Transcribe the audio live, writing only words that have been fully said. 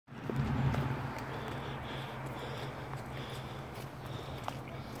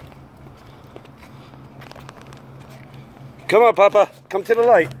Come on, Papa. Come to the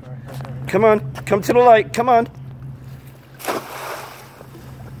light. Come on. Come to the light. Come on.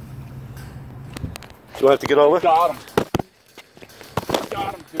 Do I have to get over? Got him.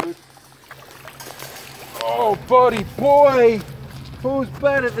 Got him, dude. Oh, buddy boy. Who's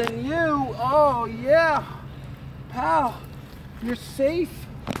better than you? Oh, yeah. Pal, you're safe.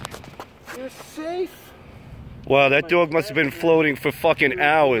 You're safe. Wow, that dog must have been floating for fucking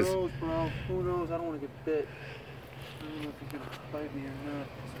hours. Who knows, bro? Who knows? I don't want to get bit. I don't know if he's going to bite me or not.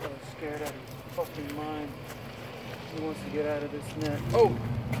 This guy's scared out of his fucking mind. He wants to get out of this net. Oh!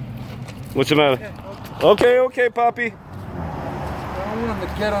 What's the matter? Okay, Poppy. I don't want him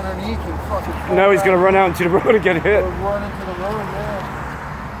to get underneath and fucking fall. Now he's going to run out into the road and get hit. Or run into the road, yeah.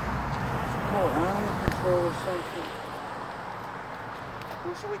 Come on, animal control or something.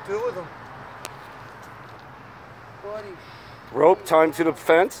 What should we do with him? Buddy. Rope tied to the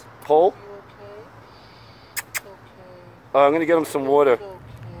fence, pole. You okay? It's okay. I'm going to get him some water. It's okay.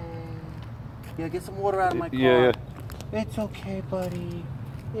 Yeah, get some water out of my car. Yeah. It's okay, buddy.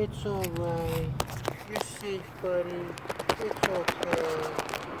 It's alright. You're safe, buddy. It's okay.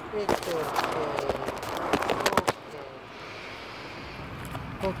 It's okay.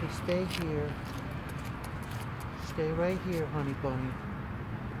 Okay. Okay, stay here. Stay right here, honey bunny.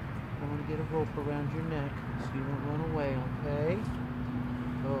 I want to get a rope around your neck so you don't run away, okay?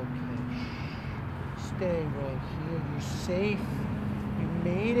 Okay. Stay right here. You're safe. You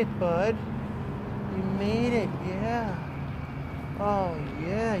made it, bud. You made it, yeah. Oh,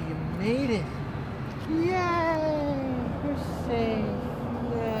 yeah, you made it. Yay! You're safe.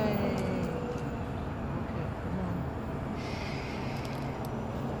 Yay! Okay, come on.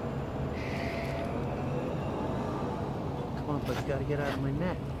 Come on, but you gotta get out of my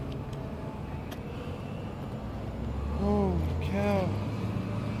net. Holy cow.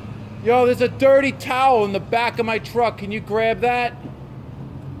 Yo, there's a dirty towel in the back of my truck. Can you grab that?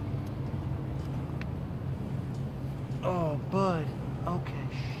 Oh, bud. Okay.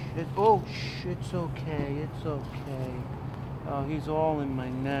 Shit. Oh, shit. It's okay. It's okay. Oh, he's all in my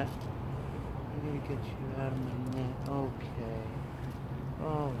net. I gotta get you out of my net. Okay.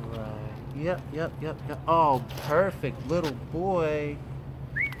 All right. Yep. Oh, perfect, little boy.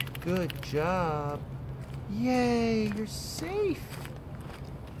 Good job. Yay, you're safe.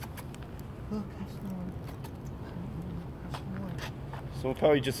 Look, that's more. Someone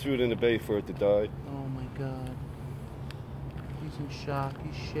probably just threw it in the bay for it to die. Oh my God. He's in shock.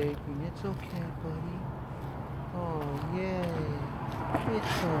 He's shaking. It's okay, buddy. Oh, yay.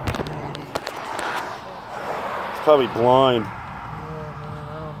 It's okay. He's probably blind. Yeah, man, I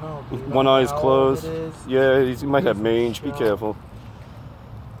don't know. Dude. One eye's closed. Yeah, he might have He's in mange. Be shock. careful.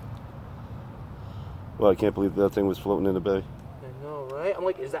 Well, I can't believe that thing was floating in the bay. I know, right? I'm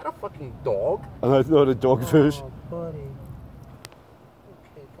like, is that a fucking dog? I thought a dogfish. Oh, buddy.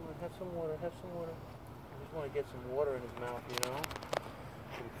 Okay, come on, have some water, have some water. I just want to get some water in his mouth, you know?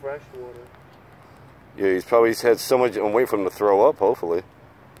 Some fresh water. Yeah, he's probably had so much. I'm waiting for him to throw up, hopefully.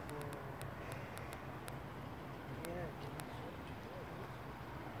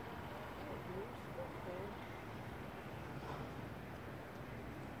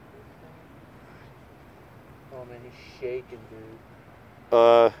 Oh man, he's shaking, dude.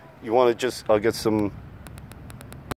 You want to just, I'll get some